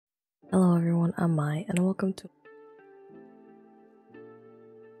Hello everyone, I'm Mai and welcome to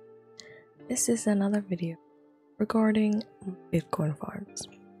this is another video regarding Bitcoin farms.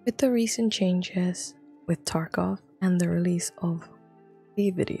 With the recent changes with tarkov'd and the release of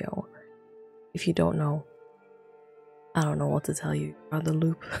the video, if you don't know, I don't know what to tell you about the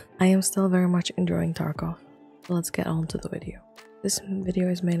loop. I am still very much enjoying tarkov'd, so let's get on to the video. This video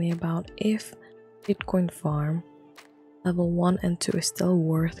is mainly about if Bitcoin farm level 1 and 2 is still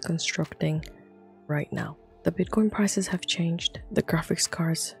worth constructing right now. The Bitcoin prices have changed, the graphics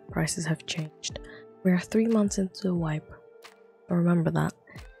cards prices have changed. We are 3 months into the wipe. So remember that.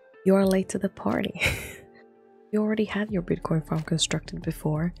 You are late to the party. You already had your Bitcoin farm constructed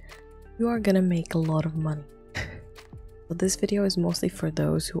before. You are gonna make a lot of money. So this video is mostly for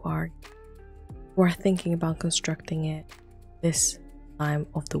those who are thinking about constructing it this time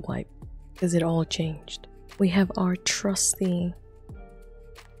of the wipe, because it all changed. We have our trusty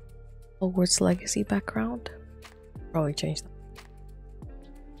Hogwarts Legacy background. Probably changed that.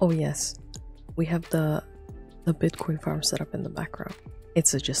 Oh yes, we have the Bitcoin farm set up in the background.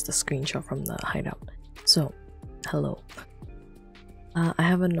 It's just a screenshot from the hideout. So, hello. I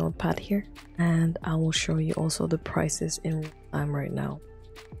have a notepad here and I will show you also the prices in real time right now.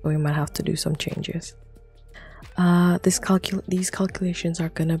 So we might have to do some changes. These calculations are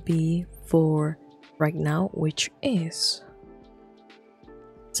gonna be for right now, which is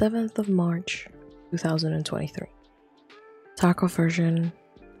 7th of March 2023. tarkov'd version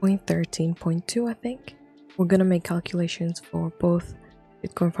 0.13.2, I think. We're gonna make calculations for both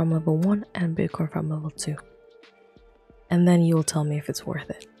Bitcoin farm level 1 and Bitcoin farm level 2. And then you'll tell me if it's worth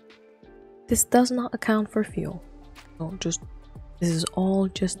it. This does not account for fuel. So this is all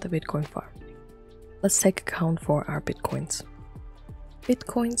just the Bitcoin farm. Let's take account for our Bitcoins.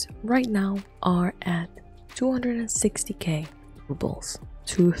 Bitcoins right now are at 260k rubles,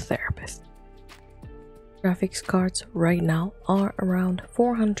 2 therapists. Graphics cards right now are around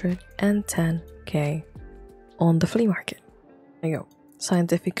 410k on the flea market. There you go.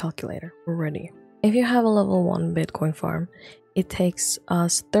 Scientific calculator, we're ready. If you have a level 1 Bitcoin farm, it takes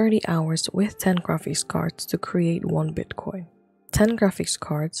us 30 hours with 10 graphics cards to create 1 Bitcoin. 10 graphics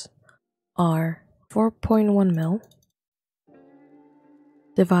cards are 4.1 mil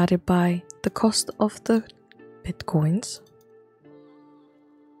divided by the cost of the Bitcoins.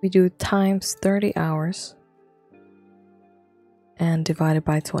 We do times 30 hours and divided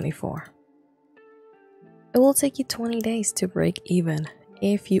by 24. It will take you 20 days to break even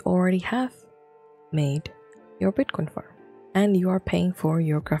if you already have made your Bitcoin farm and you are paying for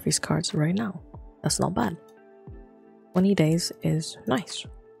your graphics cards right now. That's not bad. 20 days is nice.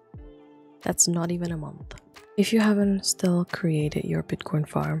 That's not even a month. If you haven't still created your Bitcoin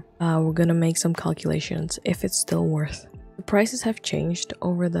farm, we're gonna make some calculations if it's still worth. The prices have changed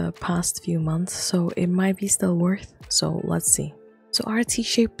over the past few months, so it might be still worth. So let's see. So our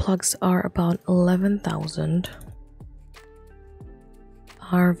T-shaped plugs are about 11,000.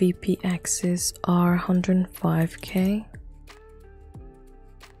 Our VPXs are 105k.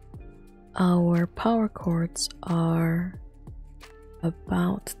 Our power cords are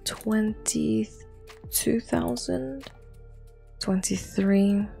about 22,000,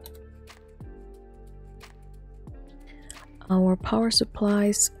 23. Our power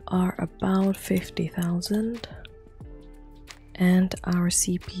supplies are about 50,000. And our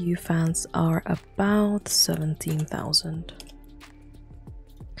CPU fans are about 17,000.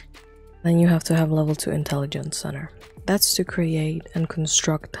 Then you have to have level 2 intelligence center. That's to create and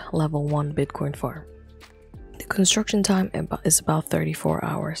construct level 1 Bitcoin farm. The construction time is about 34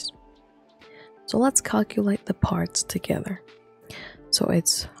 hours. So let's calculate the parts together. So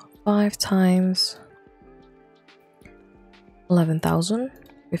it's 5 times 11,000,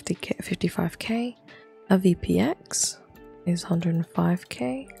 55k. A VPX is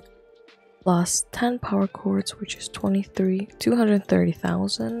 105k plus 10 power cords, which is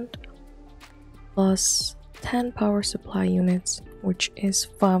 230,000 plus 10 power supply units, which is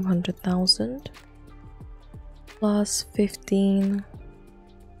 500,000 plus 15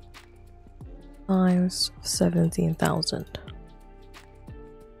 times 17,000.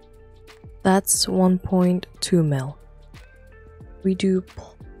 That's 1.2 mil. We do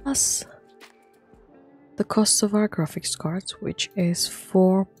plus the cost of our graphics cards, which is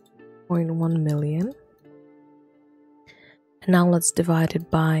 4.1 million. And now let's divide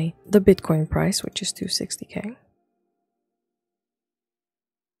it by the Bitcoin price, which is 260k.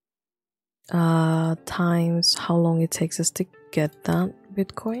 Times how long it takes us to get that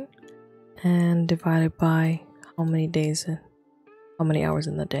Bitcoin, and divided by how many days, how many hours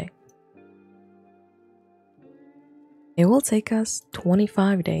in the day. it will take us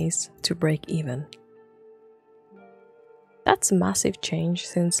 25 days to break even. That's a massive change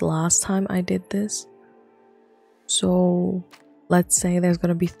since last time I did this. So let's say there's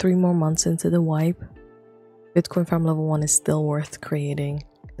gonna be 3 more months into the wipe. Bitcoin farm level 1 is still worth creating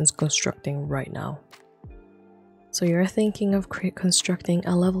and constructing right now. So you're thinking of constructing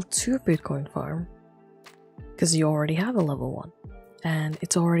a level 2 Bitcoin farm because you already have a level 1 and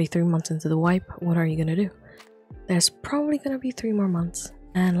it's already 3 months into the wipe. What are you gonna do? There's probably gonna be 3 more months,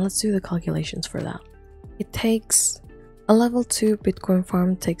 and let's do the calculations for that. It takes a level 2 Bitcoin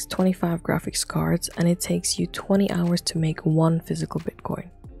farm takes 25 graphics cards, and it takes you 20 hours to make 1 physical Bitcoin.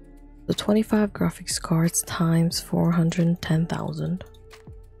 So 25 graphics cards times 410,000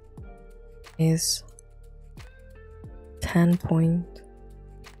 is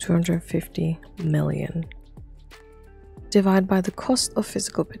 10.250 million. Divide by the cost of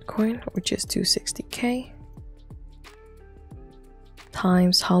physical Bitcoin, which is 260k,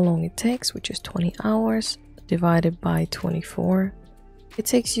 times how long it takes, which is 20 hours, divided by 24. It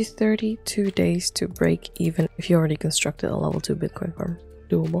takes you 32 days to break even if you already constructed a level 2 Bitcoin farm.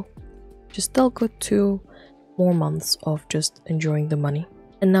 Doable. Just still good 2 more months of just enjoying the money.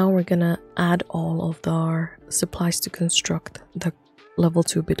 And now we're gonna add all of our supplies to construct the level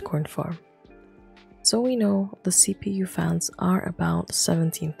 2 Bitcoin farm. So we know the CPU fans are about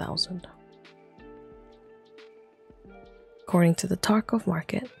 17,000. According to the Tarkov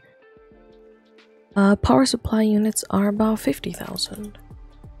market, power supply units are about 50,000.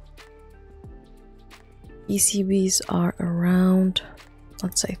 PCBs are around,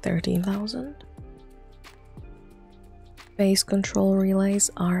 let's say, 13,000. Phase control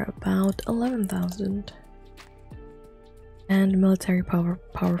relays are about 11,000. And military power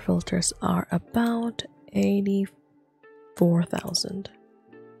filters are about 84,000.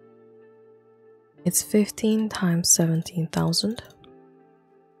 It's 15 times 17,000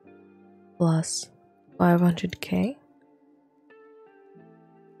 plus 500k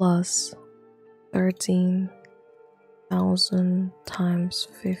plus 13,000 times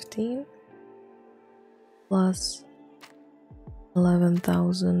 15 plus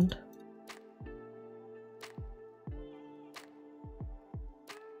 11,000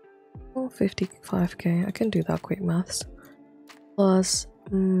 55k. I can do that quick maths. Plus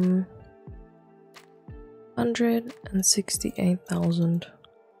 168,000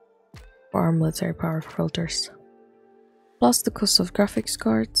 for our military power filters. Plus the cost of graphics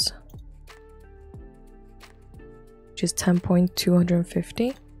cards, which is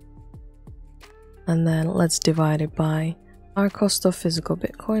 10.250. And then let's divide it by our cost of physical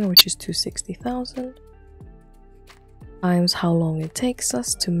Bitcoin, which is 260,000. Times how long it takes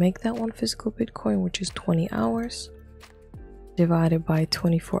us to make that 1 physical Bitcoin, which is 20 hours, divided by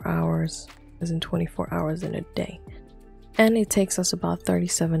 24 hours, as in 24 hours in a day. And it takes us about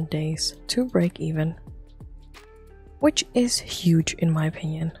 37 days to break even, which is huge in my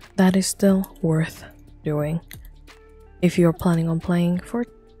opinion. That is still worth doing if you're planning on playing for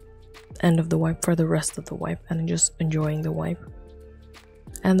end of the wipe, for the rest of the wipe, and just enjoying the wipe.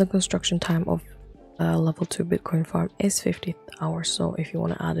 And the construction time of level 2 Bitcoin farm is 50 hours, so if you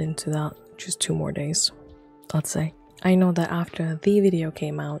want to add into that just 2 more days, let's say. I know that after the video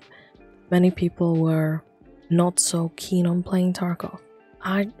came out, many people were not so keen on playing Tarkov.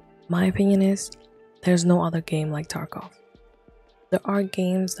 My opinion is there's no other game like Tarkov. There are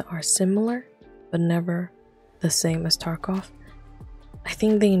games that are similar but never the same as Tarkov. I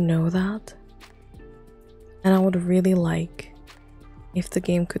think they know that, and I would really like if the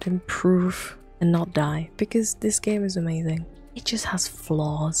game could improve and not die, because this game is amazing. It just has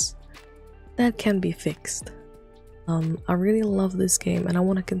flaws that can be fixed. I really love this game and I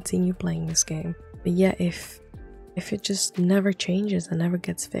want to continue playing this game, but yeah, if it just never changes and never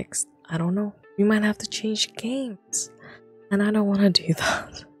gets fixed, I don't know, we might have to change games, and I don't want to do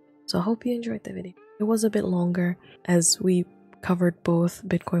that. So I hope you enjoyed the video. It was a bit longer as we covered both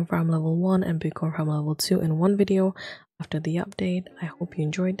Bitcoin farm level 1 and Bitcoin farm level 2 in one video after the update. I hope you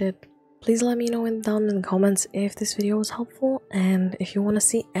enjoyed it. Please let me know down in the comments if this video was helpful and if you want to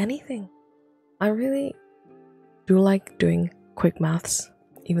see anything. I really do like doing quick maths,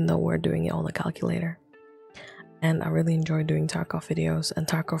 even though we're doing it on the calculator. And I really enjoy doing Tarkov videos and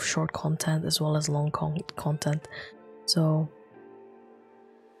Tarkov short content as well as long content. So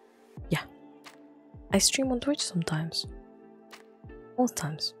yeah, I stream on Twitch sometimes, most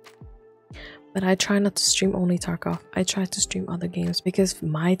times, but I try not to stream only Tarkov. I try to stream other games because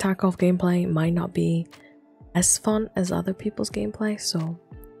my Tarkov gameplay might not be as fun as other people's gameplay, so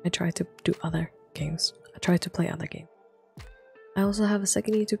I try to do other games. I try to play other games. I also have a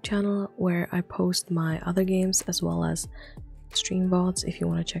second YouTube channel where I post my other games as well as stream VODs if you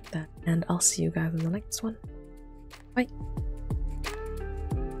want to check that. And I'll see you guys in the next one. Bye!